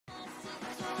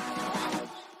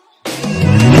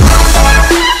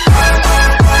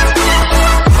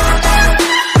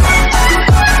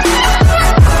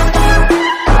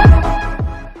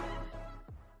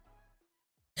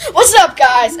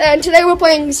and today we're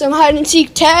playing some hide and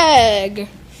seek tag.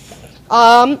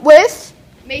 With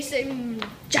Mason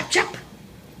Chop.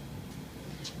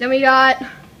 Then we got.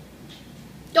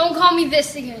 Don't call me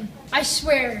this again. I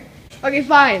swear. Okay,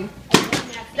 fine.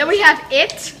 Then we have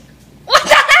it. What the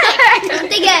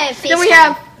heck? Then we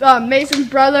have Mason's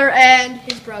brother and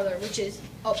his brother, which is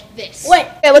this. Wait.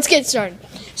 Okay, let's get started.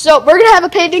 So we're gonna have a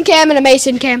Peyton cam and a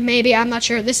Mason cam, maybe. I'm not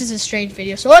sure. This is a strange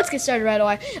video, so let's get started right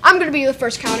away. I'm gonna be the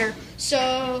first counter,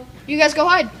 so you guys go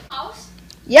hide. House?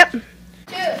 Yep. 2,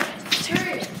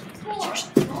 3, 4.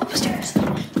 Upstairs.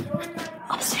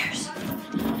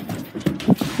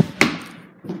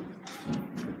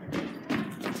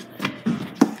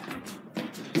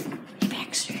 Hey,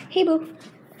 Baxter. Hey, Boo.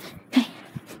 Hi.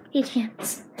 Hey,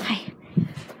 Chance. Hi.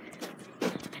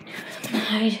 I'm gonna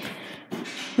hide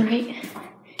right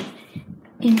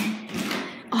in.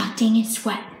 Oh, dang, it's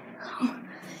wet.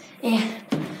 Yeah.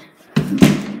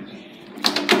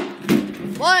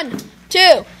 1,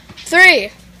 2, 3,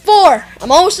 4.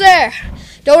 I'm almost there.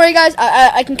 Don't worry, guys.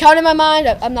 I can count in my mind.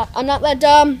 I'm not that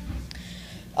dumb.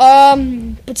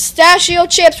 Pistachio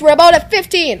chips. We're about at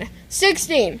 15,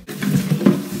 16.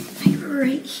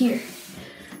 Right here.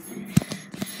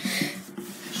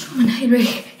 I'm gonna hide right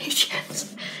here. Hey,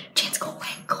 Chance. Chance, go away.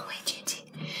 Go away, Chance.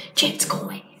 Chance, go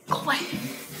away. Go away.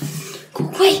 Go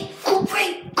away. Go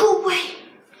away. Go away.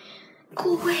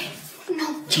 Go away.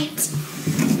 No, Chance.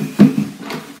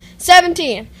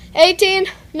 17, 18,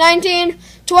 19,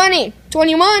 20,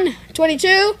 21,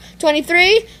 22,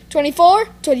 23, 24,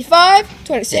 25,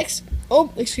 26.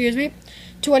 Oh, excuse me.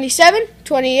 27,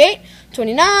 28,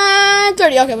 29,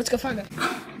 30. Okay, let's go find them.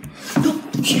 No,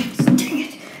 Chance. Dang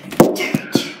it. Dang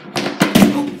it.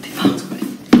 Oh, they found somebody.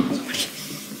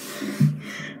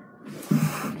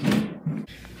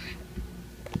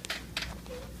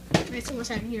 Mason was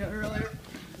in here earlier.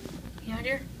 He out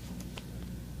here?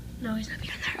 No, he's not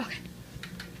behind there. Okay.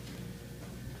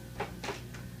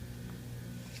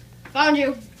 Found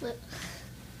you.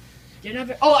 You're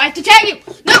not. Oh, I have to tag you.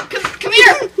 No, come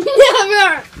here. Come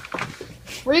here.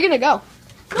 Where are you gonna go?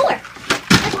 Nowhere.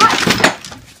 That's why.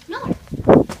 Nowhere.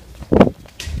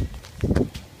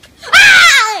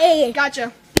 Ah!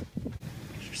 Gotcha.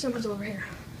 Someone's over here.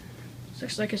 This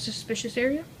looks like a suspicious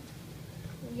area.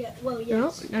 Yeah, well,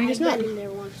 yes. No, he's not. I've been in there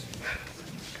once.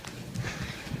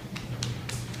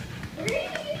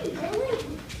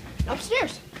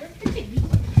 Upstairs.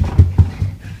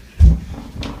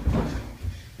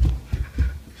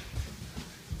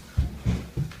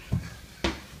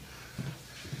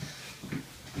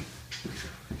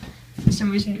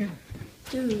 Somebody's in here.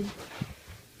 Dude.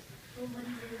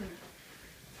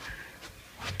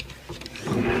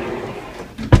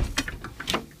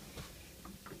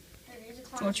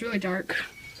 Oh, it's really dark.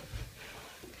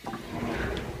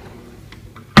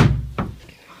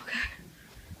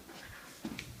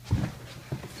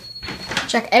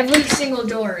 Check every single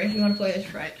door if you want to play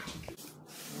this right.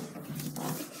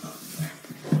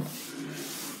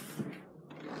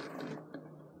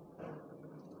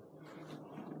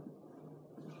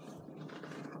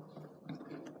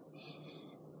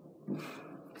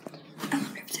 I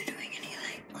wonder if they're doing any,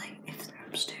 like if they're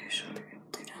upstairs or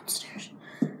if they're downstairs.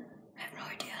 I have no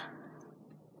idea.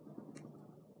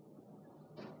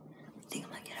 I think I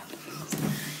might get out and move.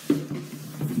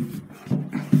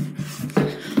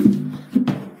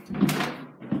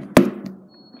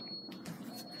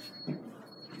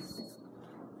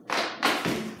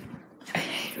 I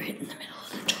hide right in the middle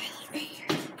of the toilet, right here.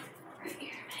 Right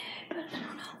here in my head, but I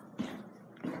don't know.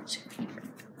 See if we can-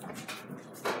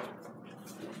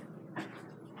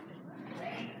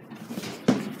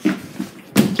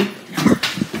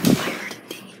 I heard it.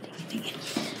 Dang it.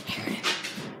 I heard it.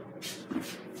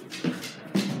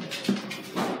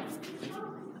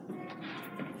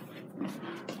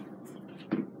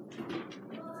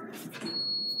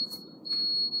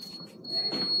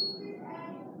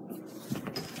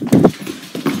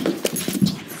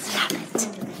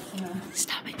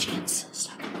 Stop it, Chance.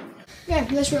 Stop it. Yeah,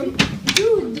 this room.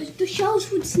 Dude, the shelves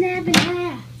would snap in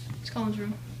half. It's Colin's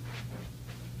room.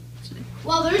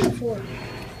 Well, there's a 4.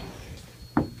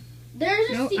 There's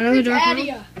a No, another secret dark room.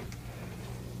 area.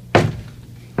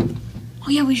 Oh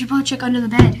yeah, we should probably check under the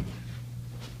bed.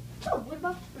 Oh, what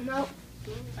about? No.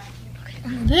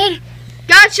 Under the bed.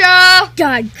 Gotcha!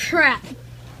 God, crap.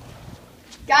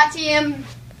 Got him.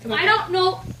 I don't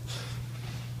know.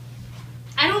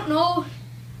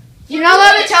 You're not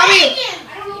allowed to tell me.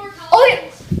 I don't know where Colin Oh yeah.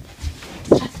 is.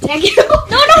 Thank you. No,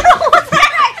 what's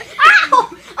that? Ow!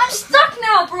 I'm stuck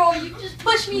now, bro. You just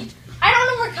pushed me. I don't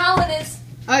know where Colin is.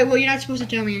 Alright, well, you're not supposed to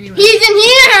tell me anyway. He's in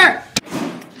here!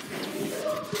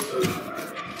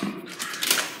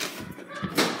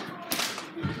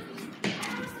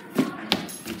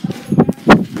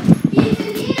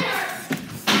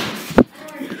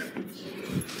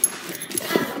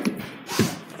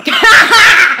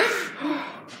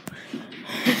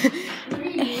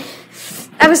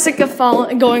 I was sick of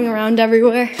going around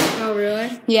everywhere. Oh,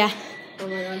 really? Yeah. Oh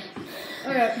my god.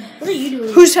 Alright, what are you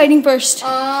doing? Who's hiding first?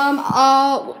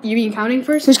 You mean counting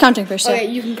first? Who's counting first? Okay,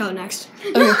 you can count next.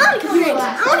 Okay. I'm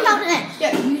counting next.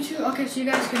 Yeah, you two. Okay, so you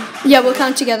guys can. Yeah, we'll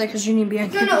count together because you need to be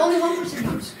on. No, only one person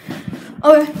counts.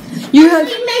 Okay. You have.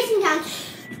 Mason count.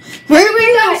 Where were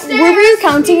you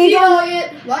counting again?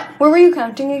 Elliot. What? Where were you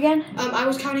counting again? I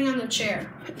was counting on the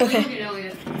chair. Okay. Look at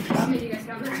Elliot. How many do you guys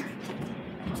count there?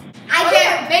 I Okay,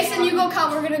 can't. Mason, you go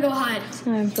count. We're gonna go hide.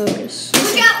 I'm focused.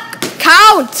 Look out.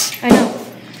 Count! I know.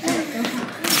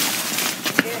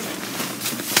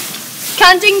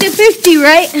 Counting to 50,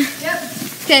 right? Yep.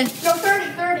 Okay. No,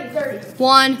 30.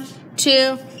 1,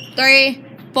 2, 3,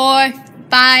 4,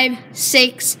 5,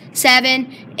 6,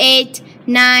 7, 8,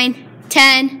 9,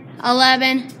 10,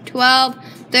 11, 12,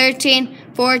 13,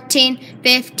 14,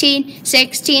 15,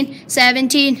 16,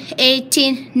 17,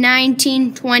 18,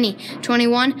 19, 20,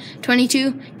 21,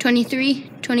 22, 23,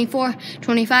 24,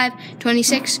 25,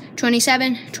 26,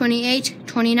 27, 28,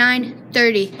 29,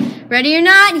 30. Ready or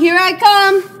not, here I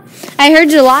come. I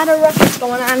heard a lot of ruckus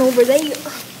going on over there.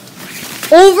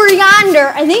 Over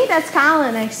yonder. I think that's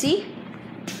Colin, I see.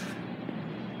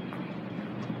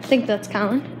 I think that's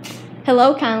Colin.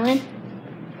 Hello, Colin.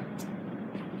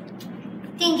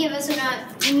 Didn't give us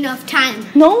enough time.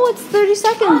 No, it's 30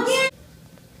 seconds.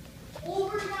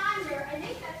 Over yonder. I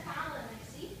think that's Colin. I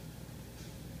see.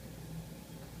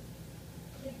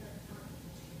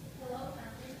 Hello,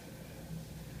 Colin.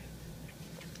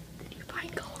 Did you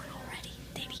find Colin already?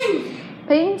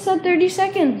 Peyton said 30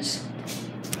 seconds.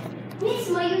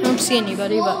 I don't see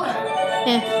anybody, but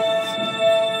yeah.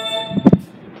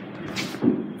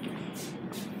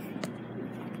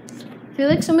 I feel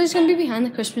like somebody's gonna be behind the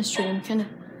Christmas tree. I'm kind of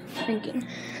thinking.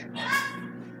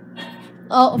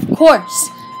 Oh, of course.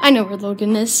 I know where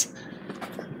Logan is.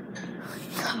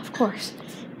 Of course.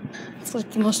 It's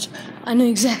like the most. I know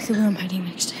exactly where I'm hiding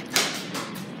next time.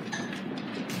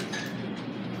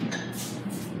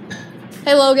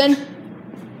 Hey, Logan.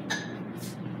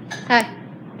 Hi.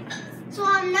 So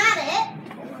I'm not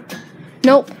it.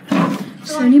 Nope. Is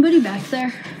there anybody back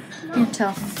there? Can't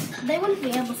tell. They wouldn't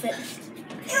be able to fit.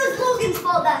 It was Logan's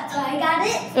fault, that's why I got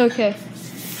it. Okay.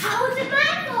 How was it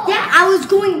my fault? Yeah, I was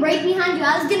going right behind you.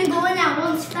 I was gonna go in that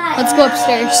one spot. Let's go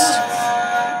upstairs.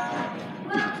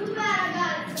 Well, too bad I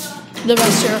got it. So. The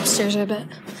rest are upstairs, I bet.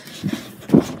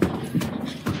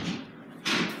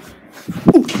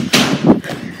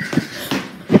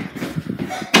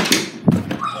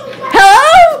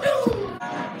 Hello?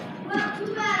 Well,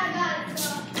 too bad I got it.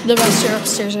 So. The rest are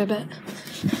upstairs, I bet.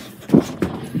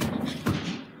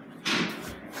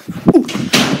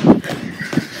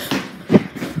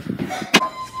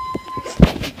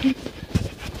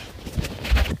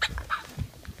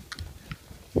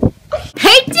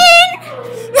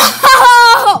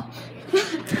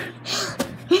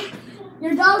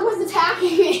 Your dog was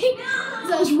attacking me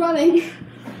as I was running.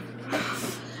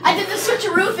 I did the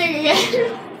switcheroo thing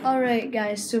again. Alright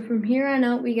guys, so from here on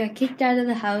out we got kicked out of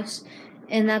the house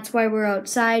and that's why we're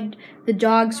outside. The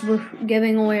dogs were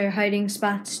giving away our hiding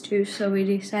spots too, so we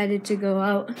decided to go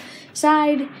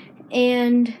outside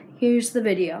and here's the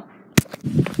video.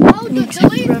 Oh, delete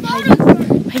photos.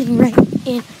 Hiding right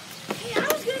in. Hey, I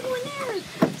was gonna go in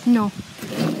there. No.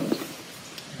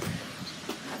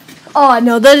 Oh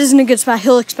no, that isn't a good spot.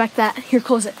 He'll expect that. Here,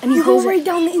 close it. And you close it.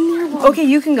 down in there. Okay,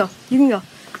 you can go. You can go.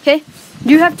 Okay?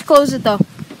 You have to close it though.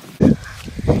 Look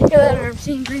at that, I'm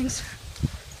seeing greens.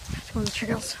 It's on the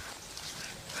trails.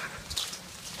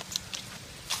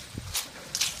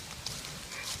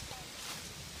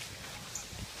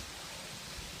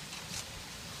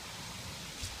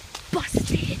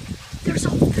 Busted. There's a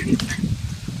whole thing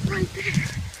right there.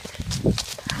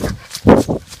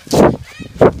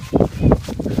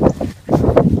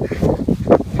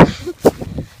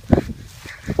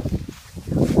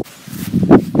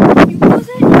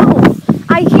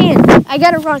 I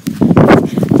gotta run.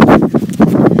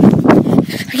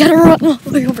 I gotta run all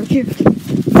the way over here.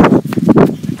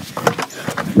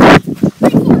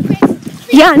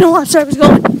 Yeah, I know that's where I was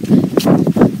going.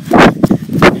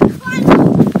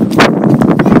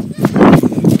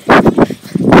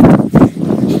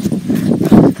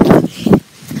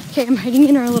 Okay, I'm hiding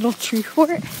in our little tree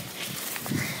fort.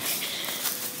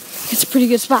 It's a pretty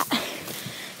good spot.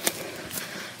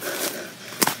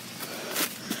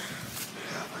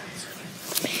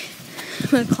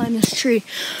 I'm gonna climb this tree.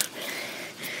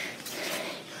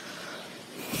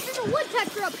 There's a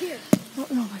woodpecker up here. Oh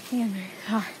no, I can't very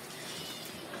high.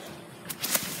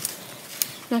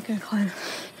 Not gonna climb.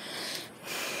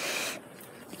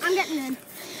 I'm getting in.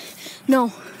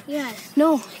 No, Yes.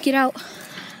 no, get out.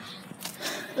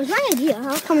 was my idea. I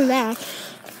was coming back.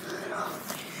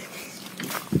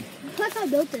 Plus, I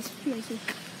built this, Mason.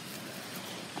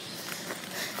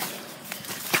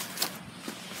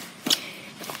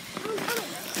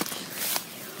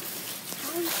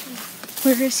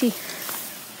 Where is he?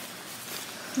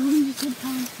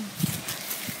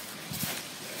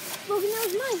 Logan, that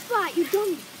was my spot, you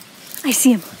dummy. I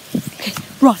see him. Okay,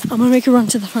 run. I'm gonna make a run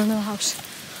to the front of the house.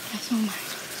 That's all mine.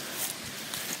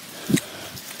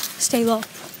 Stay low.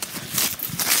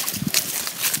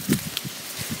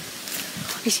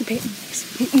 I see Peyton.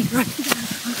 Run.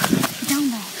 Get down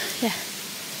there. Yeah.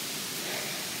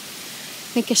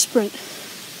 Make a sprint.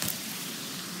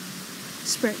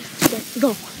 Sprint.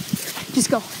 Go. Just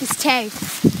go. It's tag.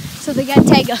 So they gotta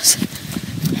tag us.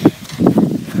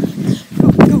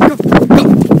 Go.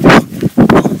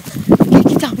 Okay,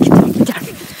 get down.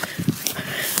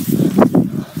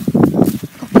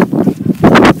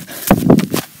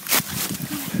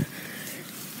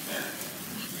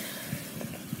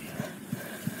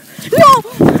 No!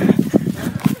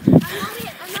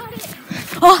 I'm not it.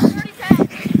 Oh, Already tagged.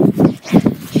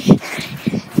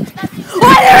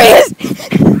 there he is!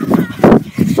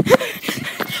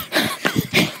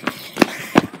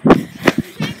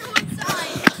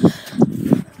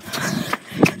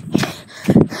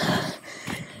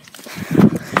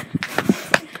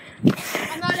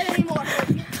 I'm not it anymore. I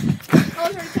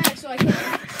was already tagged, so I can't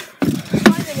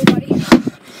find anybody.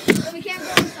 So we can't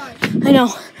go inside. I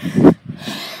know.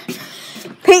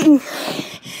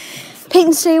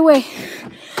 Peyton, stay away.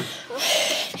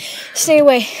 Stay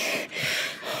away. I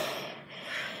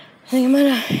think I'm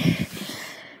gonna.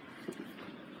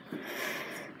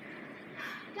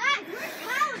 Guys, where's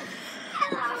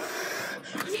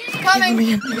Colin? Coming.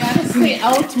 You gotta stay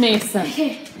out, Mason.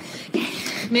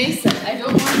 Mason, I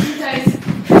don't want you guys to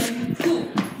poop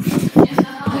in the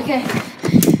house. Okay.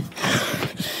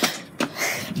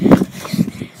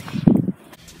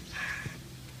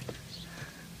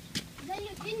 Then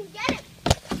you didn't get it.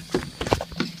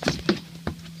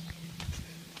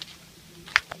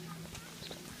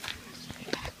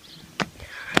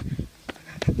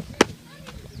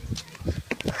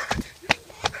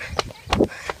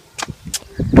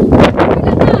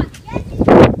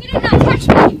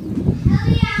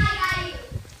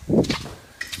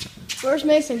 Where's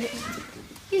Mason?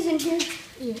 He's in here.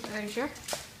 Yeah, are you sure?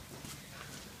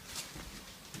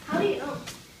 How do you know?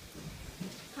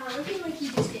 I feel like he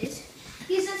just is.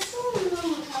 He's a so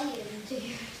normal how he is into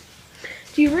here.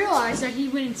 Do you realize that he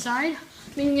went inside?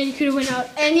 Meaning that he could have went out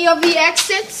any of the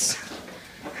exits?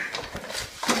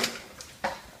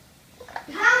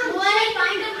 When I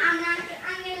find him,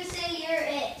 I'm gonna say you're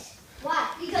it. Why?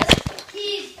 Because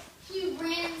he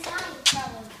ran inside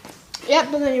probably. Yep,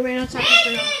 but then he ran outside.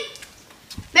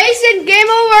 Mason, game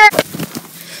over!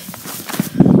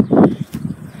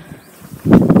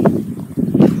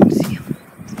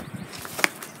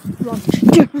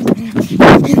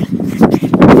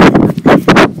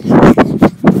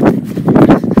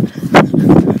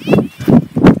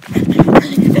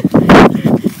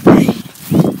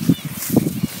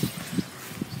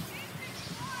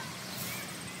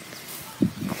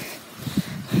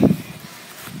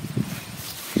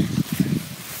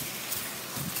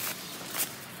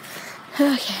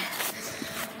 Okay.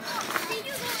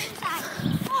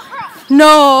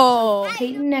 No!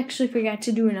 Peyton actually forgot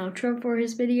to do an outro for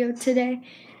his video today.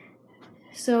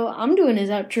 So I'm doing his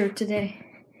outro today.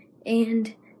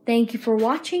 And thank you for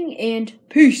watching and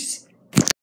peace!